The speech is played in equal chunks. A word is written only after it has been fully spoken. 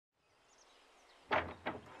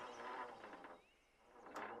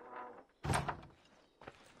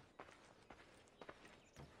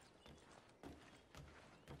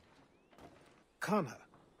Kana,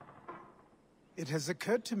 it has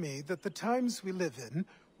occurred to me that the times we live in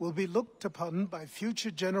will be looked upon by future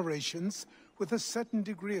generations with a certain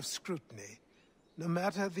degree of scrutiny, no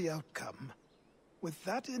matter the outcome. With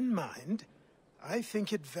that in mind, I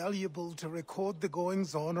think it valuable to record the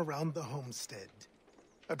goings-on around the homestead.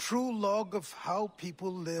 A true log of how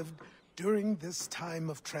people lived during this time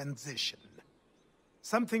of transition.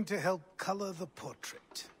 Something to help color the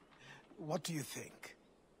portrait. What do you think?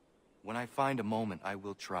 When I find a moment, I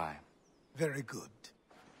will try. Very good.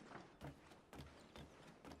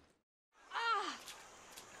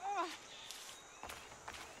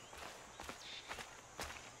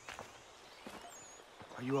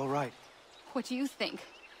 Are you all right? What do you think?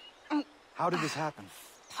 How did this happen?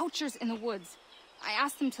 Poachers in the woods. I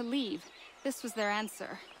asked them to leave. This was their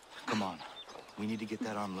answer. Come on. We need to get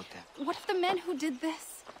that arm looked at. What if the men who did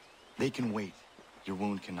this? They can wait. Your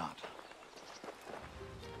wound cannot.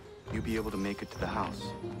 You'll be able to make it to the house.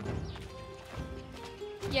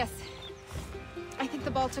 Yes. I think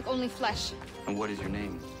the ball took only flesh. And what is your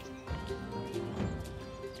name?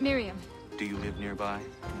 Miriam. Do you live nearby?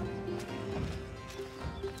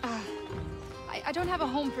 I don't have a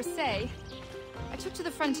home per se. I took to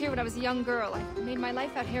the frontier when I was a young girl. I've made my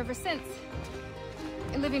life out here ever since.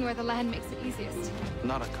 Living where the land makes it easiest.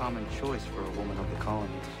 Not a common choice for a woman of the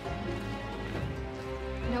colonies.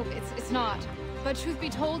 No, it's not. But truth be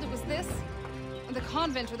told, it was this, or the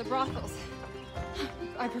convent or the brothels.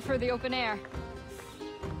 I prefer the open air.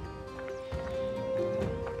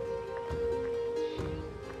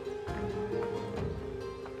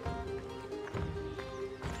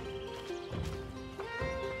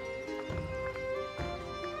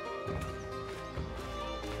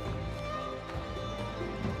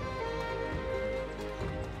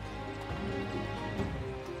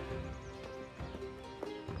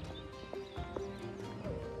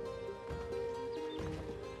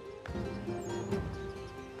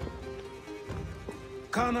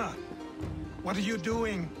 Kana, what are you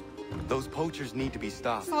doing? Those poachers need to be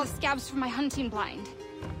stopped. Saw the scabs from my hunting blind.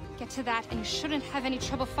 Get to that, and you shouldn't have any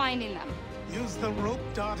trouble finding them. Use the rope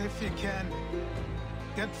dart if you can.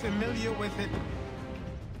 Get familiar with it.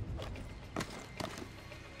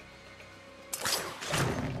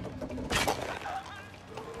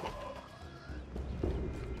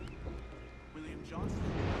 William Johnson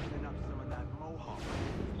opening up some of that mohawk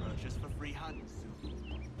just for free hunting soon.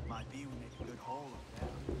 Might be we make a good haul up there.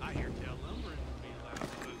 I hear tell lumbering would be allowed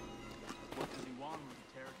to move. What does he want with the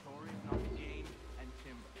territory if not the game and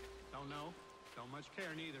timber? Don't know. Don't much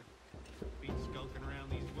care neither. Feet skulking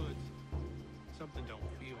around these woods. Something don't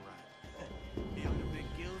feel right. Feeling a bit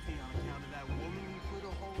guilty on account of that woman you put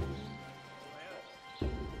a hole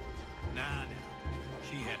in? Nah.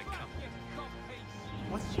 She had it coming.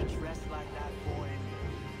 What's she dressed like that for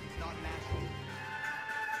anyway? It's not natural.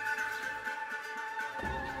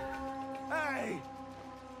 Hey!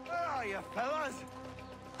 Where are you, fellas?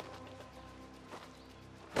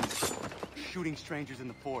 Shooting strangers in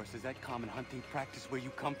the forest, is that common hunting practice where you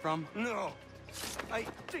come from? No.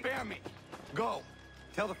 Spare me. Go!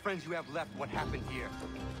 Tell the friends you have left what happened here.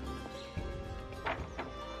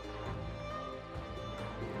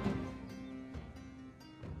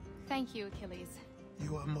 Thank you, Achilles.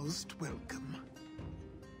 You are most welcome.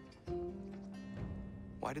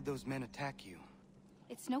 Why did those men attack you?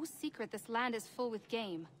 It's no secret this land is full with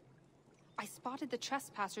game. I spotted the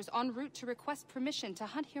trespassers en route to request permission to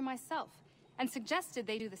hunt here myself, and suggested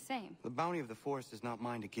they do the same. The bounty of the forest is not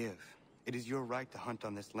mine to give. It is your right to hunt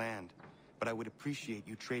on this land, but I would appreciate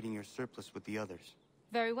you trading your surplus with the others.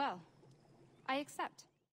 Very well. I accept.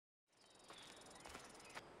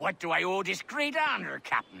 What do I owe this great honor,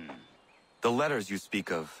 Captain? The letters you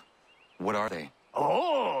speak of, what are they?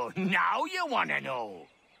 Oh, now you want to know.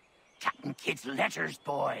 Captain Kidd's letters,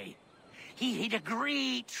 boy. He hid a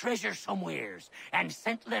great treasure somewheres and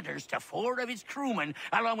sent letters to 4 of his crewmen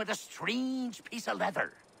along with a strange piece of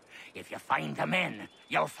leather. If you find the men,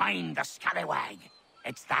 you'll find the scallywag.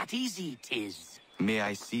 It's that easy, 'tis. May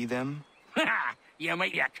I see them? Ha! You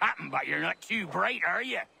might be a captain, but you're not too bright, are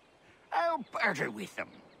you? I'll barter with them.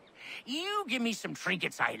 You give me some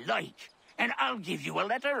trinkets I like, and I'll give you a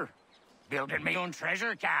letter. Building my own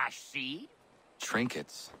treasure cache, see?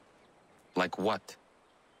 Trinkets? Like what?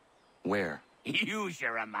 Where? Use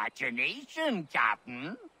your imagination,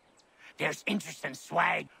 Captain. There's interesting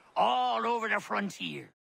swag all over the frontier.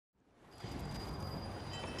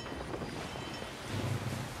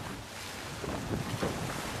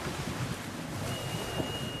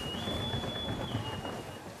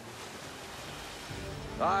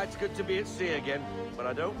 Ah, it's good to be at sea again, but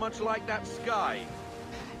I don't much like that sky.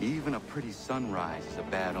 Even a pretty sunrise is a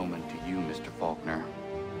bad omen to you, Mr. Faulkner.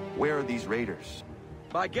 Where are these raiders?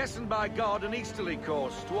 By guess and by God, an easterly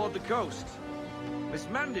course toward the coast. Miss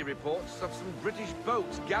Mandy reports of some British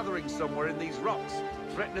boats gathering somewhere in these rocks,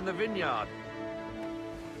 threatening the vineyard.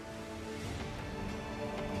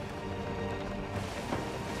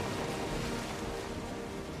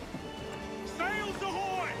 Sails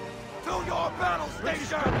ahoy! To your battle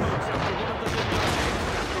station! Boats after one of the vineyards.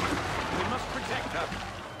 We must protect her.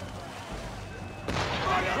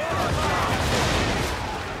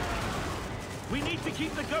 We need to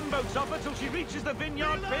keep the gunboats off her till she reaches the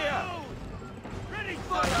vineyard pier. Ready,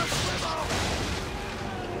 Fire, swivel!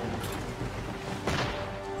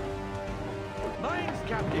 Mines,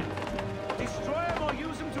 Captain. Destroy them or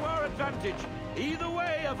use them to our advantage. Either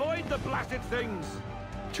way, avoid the blasted things.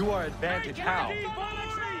 To our advantage, how?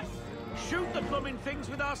 Shoot the blooming things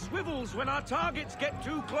with our swivels when our targets get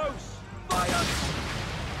too close. Fire!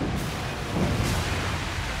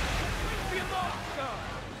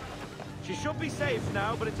 She should be safe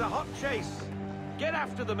now, but it's a hot chase. Get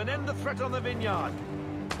after them and end the threat on the vineyard.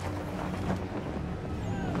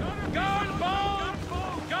 Gunboat!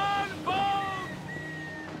 Gunboat!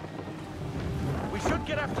 We should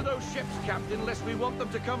get after those ships, Captain, unless we want them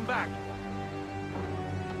to come back.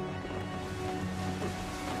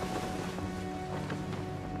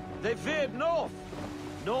 They veered north.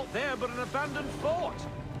 Naught there but an abandoned fort.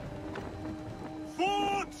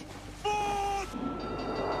 Fort! Fort!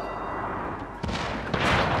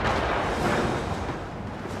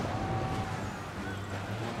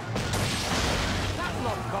 That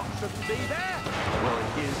longcock shouldn't be there. Well, it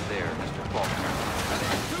is there, Mr. Faulkner.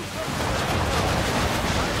 Too close to the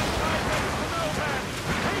side next to no man.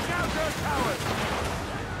 Take out her towers.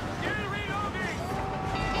 Still reloading!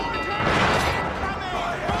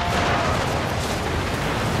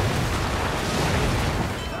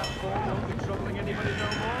 That fort won't be troubling anybody no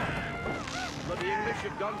more. Bloody English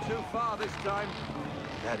have gone too far this time.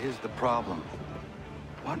 That is the problem.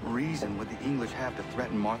 What reason would the English have to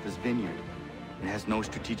threaten Martha's Vineyard? It has no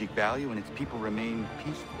strategic value and its people remain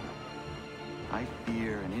peaceful. I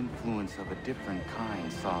fear an influence of a different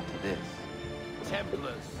kind saw to this.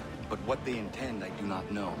 Templars. But what they intend, I do not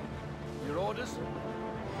know. Your orders?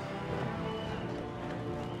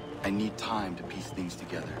 I need time to piece things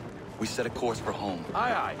together. We set a course for home.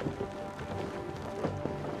 Aye, aye.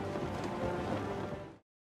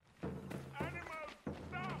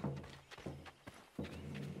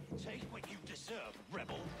 Take what you deserve,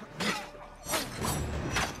 rebel.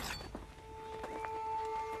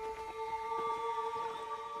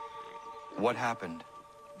 What happened?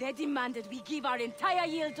 They demanded we give our entire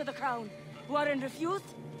yield to the crown. Warren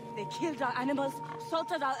refused. They killed our animals,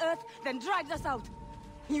 salted our earth, then dragged us out.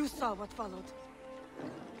 You saw what followed.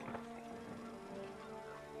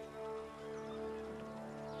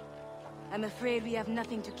 I'm afraid we have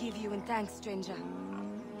nothing to give you in thanks, stranger.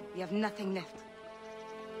 We have nothing left.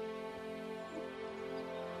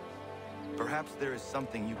 Perhaps there is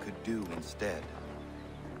something you could do instead.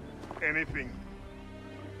 Anything.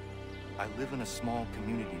 I live in a small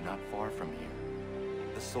community not far from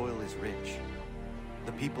here. The soil is rich.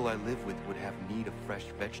 The people I live with would have need of fresh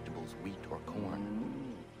vegetables, wheat, or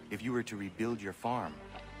corn. If you were to rebuild your farm,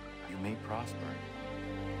 you may prosper.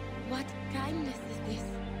 What kindness is this?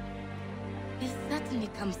 We'll certainly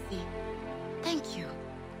come see. Thank you.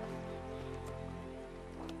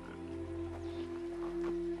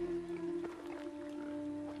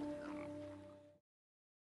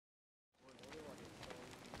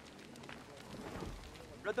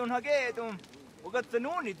 Radun hagetum.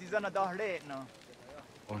 Ugatsanuni tizana dahletna.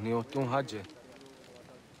 Oni otun haje.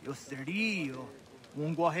 Yo serio.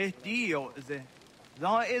 Mungwahetio ze.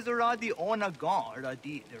 Za ezeradi ona gara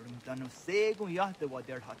di derum dano segu yahte wa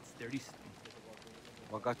der hat sterist.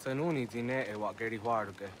 Wakatsanuni dine e wakeri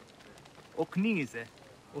huaruke. Oknize.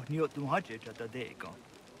 Ohniotun haje jata dega.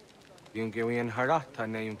 Yunge wien harata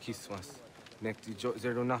ne yun kiswas. Nekti jo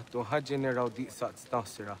zerunahto haje ne raudi sat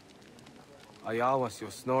stasira. Ayawas yo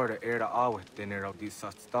snore era awet ne raudi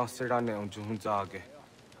sat stasira ne unjuhunzage.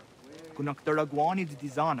 Kunak taragwani di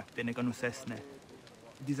dizanak teneganu sesne.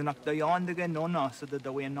 Dizanak dayandige nona sa da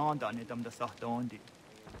dawenanda ne dam da sahtondi.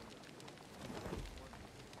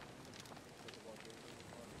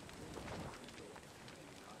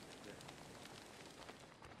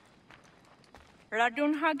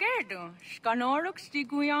 Radun hagerdu, skanoruk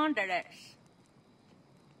stiguyanderes.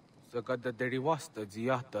 Sagada derivasta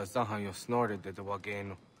ziata zahan yo snore de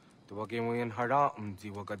wagenu. De wagenu yen hara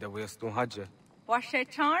zi wagada westun haje. Washe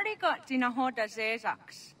chari got dinahoda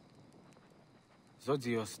zezaks.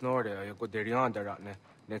 Zodzi yo snore ayo go deriandaratne.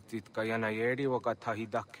 Nektit kayana yeri wakatahi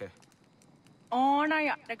dake. Ona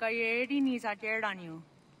ya te kayeri ni sa teraniu.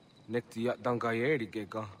 Nekti ya danga yeri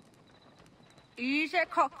gega. Ise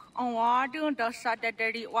kok on wadu da sa te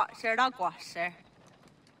deri wa seragwase.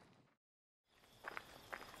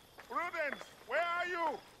 Prudence, where are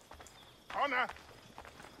you? Honor.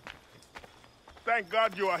 Thank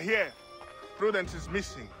God you are here. Prudence is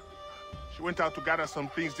missing. She went out to gather some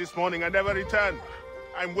things this morning and never returned.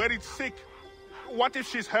 I'm worried sick. What if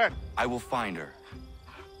she's hurt? I will find her.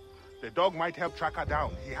 The dog might help track her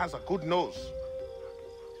down. He has a good nose.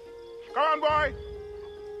 Come on, boy!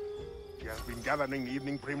 She has been gathering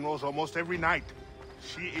evening primrose almost every night.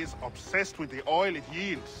 She is obsessed with the oil it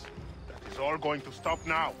yields. That is all going to stop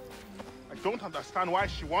now. I don't understand why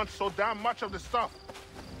she wants so damn much of the stuff.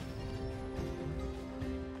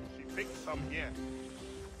 She picked some here.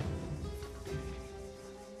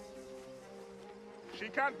 She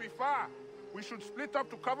can't be far. We should split up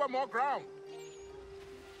to cover more ground.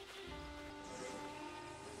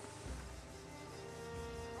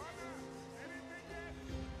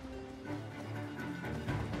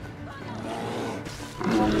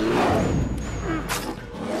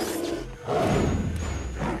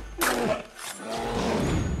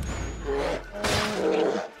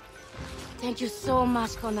 Thank you so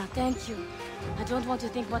much, Connor. Thank you. I don't want to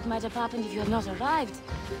think what might have happened if you had not arrived.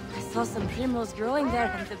 I saw some primrose growing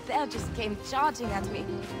there, and the bear just came charging at me.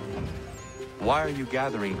 Why are you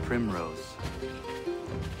gathering primrose?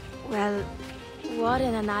 Well,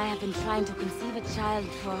 Warren and I have been trying to conceive a child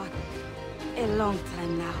for a long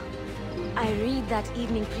time now. I read that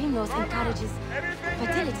evening primrose encourages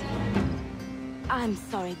fertility. I'm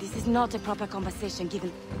sorry, this is not a proper conversation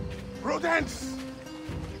given... Prudence!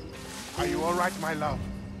 Are you all right, my love?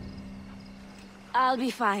 I'll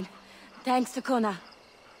be fine. Thanks to Connor.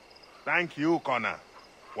 Thank you, Connor.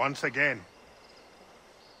 Once again.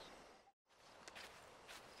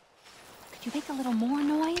 Could you make a little more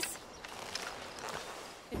noise?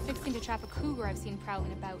 It's fixing to trap a cougar I've seen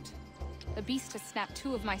prowling about. The beast has snapped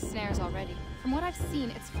 2 of my snares already. From what I've seen,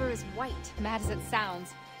 its fur is white, mad as it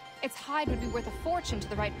sounds. Its hide would be worth a fortune to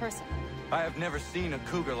the right person. I have never seen a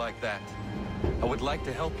cougar like that. I would like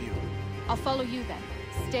to help you. I'll follow you then.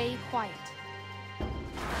 Stay quiet.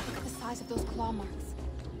 Look at the size of those claw marks.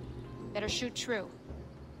 Better shoot true.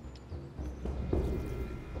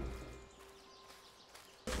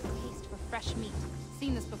 Taste for fresh meat.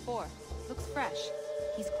 Seen this before. Looks fresh.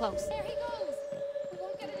 He's close. There he goes! We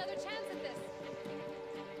won't get another chance at this.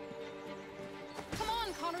 Come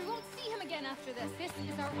on, Connor. We won't see him again after this. This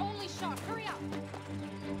is our only shot. Hurry up!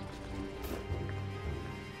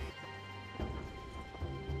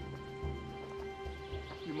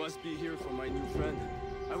 You must be here for my new friend.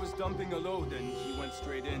 I was dumping a load and he went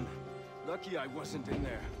straight in. Lucky I wasn't in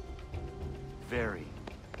there. Very.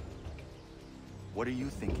 What are you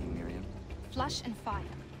thinking, Miriam? Flush and fire.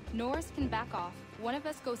 Norris can back off. One of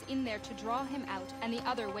us goes in there to draw him out, and the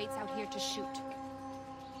other waits out here to shoot.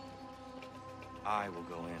 I will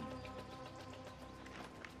go in.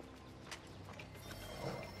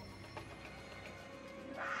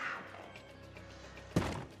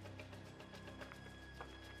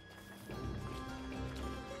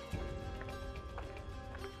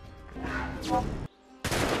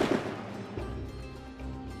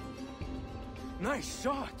 Nice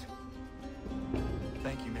shot!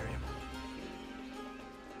 Thank you, Miriam.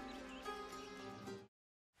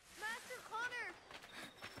 Master Connor!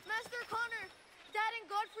 Master Connor! Dad and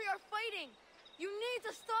Godfrey are fighting! You need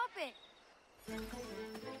to stop it!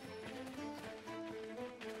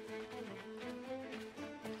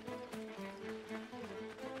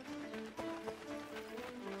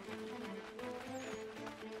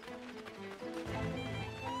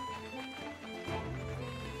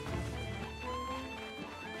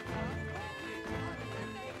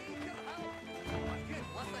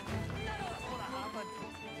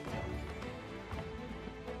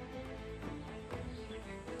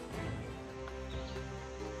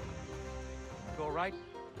 All right?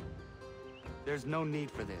 There's no need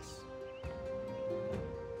for this.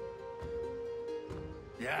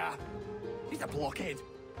 Yeah, he's a blockhead.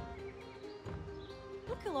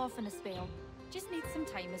 We'll cool off in a spell. Just need some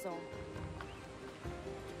time is all.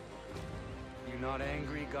 You not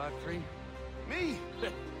angry, Godfrey? Me?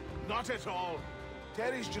 Not at all.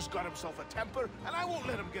 Terry's just got himself a temper, and I won't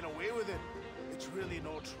let him get away with it. It's really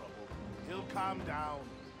no trouble. He'll calm down.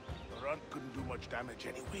 The runt couldn't do much damage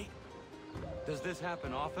anyway. Does this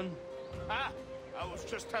happen often? Ah, I was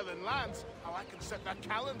just telling Lance how I can set that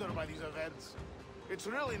calendar by these events. It's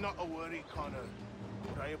really not a worry, Connor,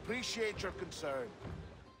 but I appreciate your concern.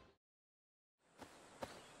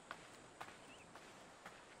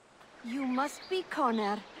 You must be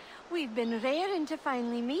Connor. We've been raring to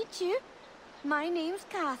finally meet you. My name's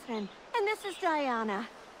Catherine, and this is Diana.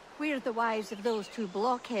 We're the wives of those two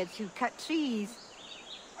blockheads who cut trees.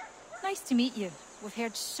 Nice to meet you. We've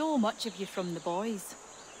heard so much of you from the boys.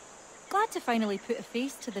 Glad to finally put a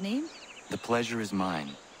face to the name. The pleasure is mine.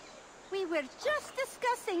 We were just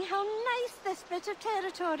discussing how nice this bit of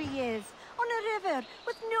territory is, on a river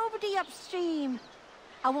with nobody upstream.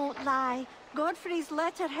 I won't lie, Godfrey's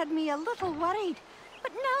letter had me a little worried,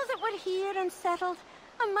 but now that we're here and settled,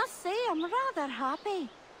 I must say I'm rather happy.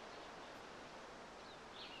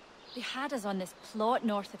 They had us on this plot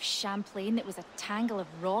north of Champlain that was a tangle of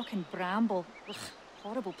rock and bramble. Ugh,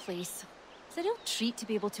 horrible place. It's a real treat to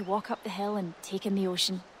be able to walk up the hill and take in the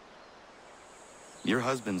ocean. Your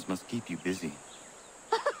husbands must keep you busy.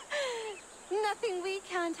 Nothing we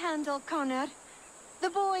can't handle, Connor. The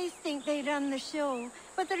boys think they run the show,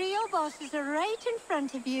 but the real bosses are right in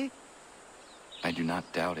front of you. I do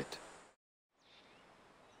not doubt it.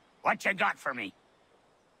 What you got for me?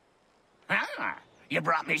 Ah, you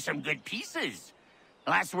brought me some good pieces.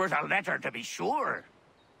 That's worth a letter to be sure.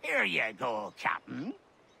 Here you go, Captain.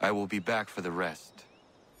 I will be back for the rest.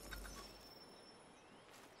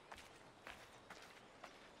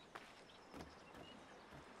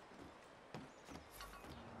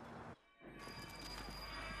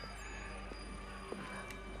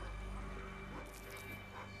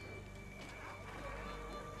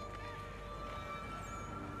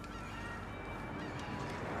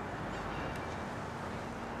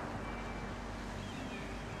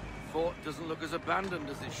 Fort doesn't look as abandoned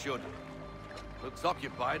as it should. Looks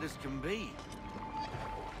occupied as can be.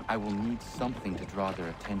 I will need something to draw their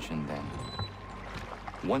attention then.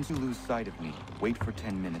 Once you lose sight of me, wait for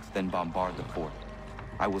 10 minutes, then bombard the fort.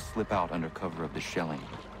 I will slip out under cover of the shelling.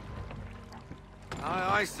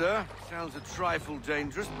 Aye, aye, sir. Sounds a trifle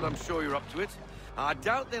dangerous, but I'm sure you're up to it. I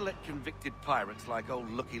doubt they let convicted pirates like old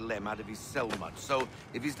Lucky Lem out of his cell much, so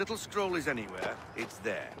if his little scroll is anywhere, it's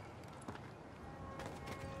there.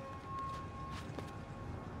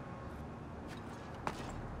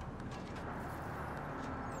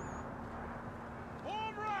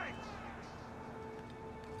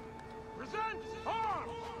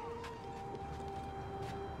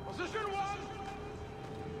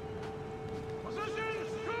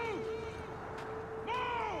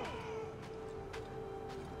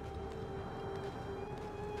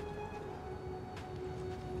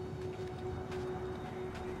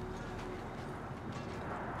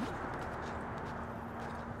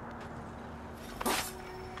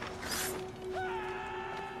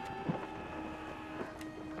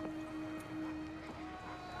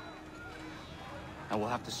 I will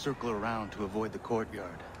have to circle around to avoid the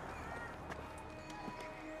courtyard.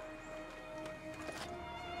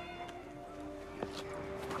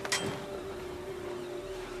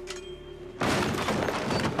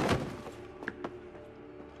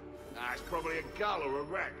 It's probably a gull or a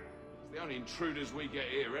rat. It's the only intruders we get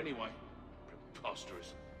here anyway.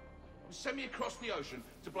 Preposterous. Send me across the ocean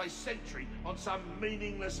to play sentry on some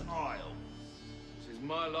meaningless isle. This is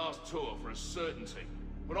my last tour for a certainty.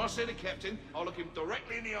 When I see the captain, I'll look him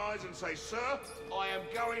directly in the eyes and say, "Sir, I am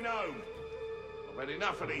going home." I've had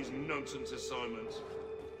enough of these nonsense assignments.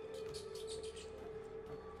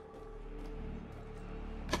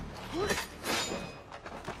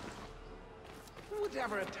 Who would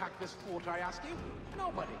ever attack this fort, I ask you?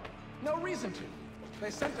 Nobody. No reason to.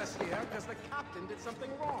 They sent us here because the captain did something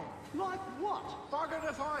wrong. Like what? Buggered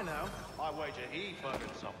if I know. I wager he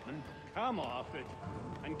buggered something. Come off it.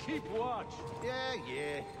 And keep watch.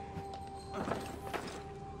 Yeah.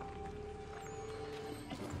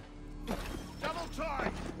 Double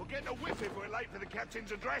time! We'll get a whip if we're late for the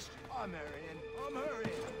captain's address. I'm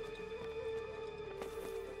hurrying.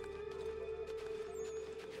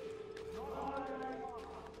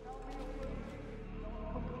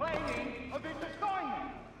 Complaining of its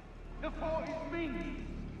assignment. The fort is mean.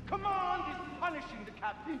 Command is punishing the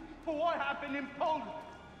captain for what happened in Poland.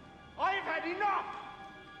 I've had enough!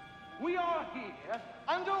 We are here,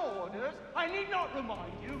 under orders, I need not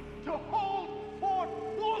remind you, to hold Fort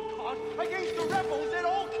Walcott against the rebels at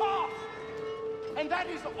all costs! And that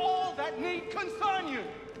is all that need concern you!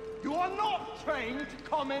 You are not trained to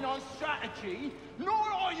comment on strategy, nor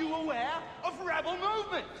are you aware of rebel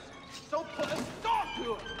movements! So put a stop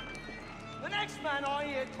to it! The next man I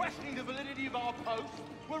hear questioning the validity of our post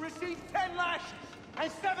will receive 10 lashes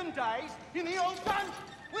and 7 days in the old dungeon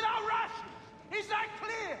without rations! Is that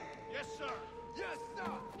clear? Yes, sir. Yes, sir.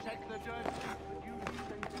 Check the journey. But you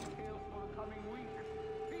send details for the coming week.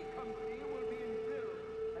 B Company will be in drill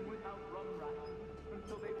and without rum rations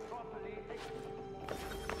until they properly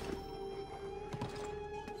execute.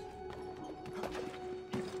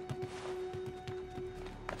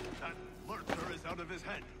 his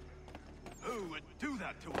head. Who would do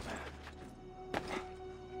that to a man?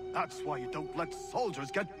 That's why you don't let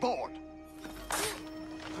soldiers get bored.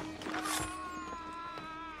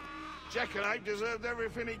 Jackanapes deserved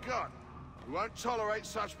everything he got. We won't tolerate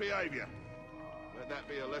such behavior. Let that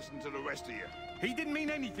be a lesson to the rest of you. He didn't mean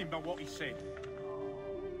anything by what he said.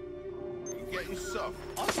 You're getting soft.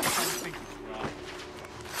 I just don't think it's right.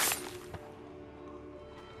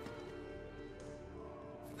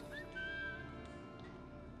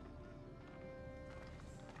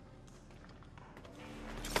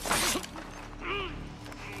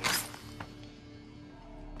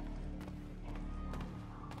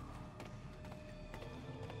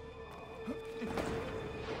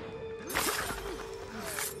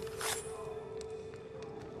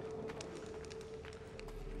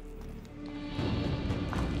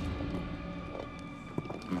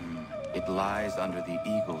 It lies under the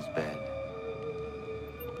eagle's bed.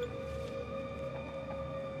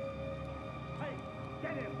 Hey,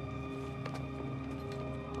 get him!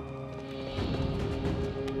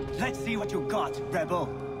 Let's see what you got,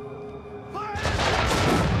 rebel.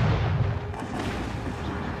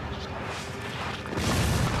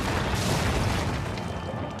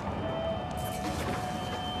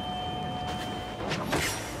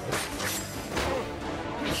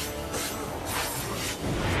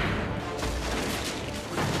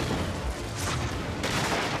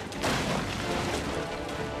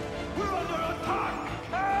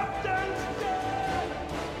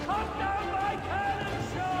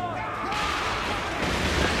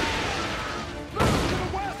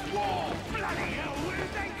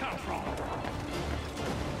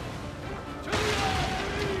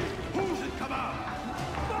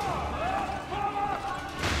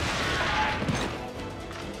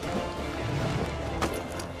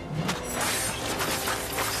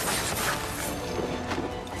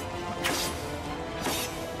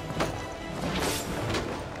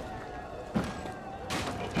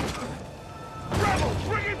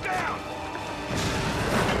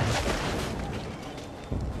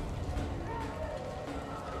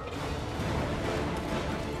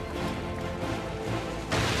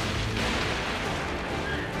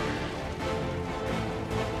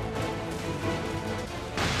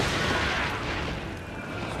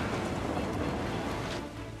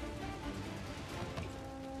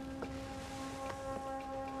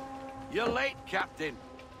 You're late, Captain.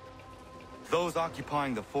 Those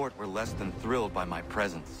occupying the fort were less than thrilled by my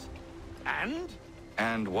presence. And?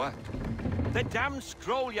 And what? The damn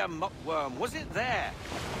scroll, you muckworm. Was it there?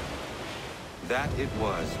 That it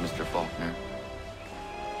was, Mr. Faulkner.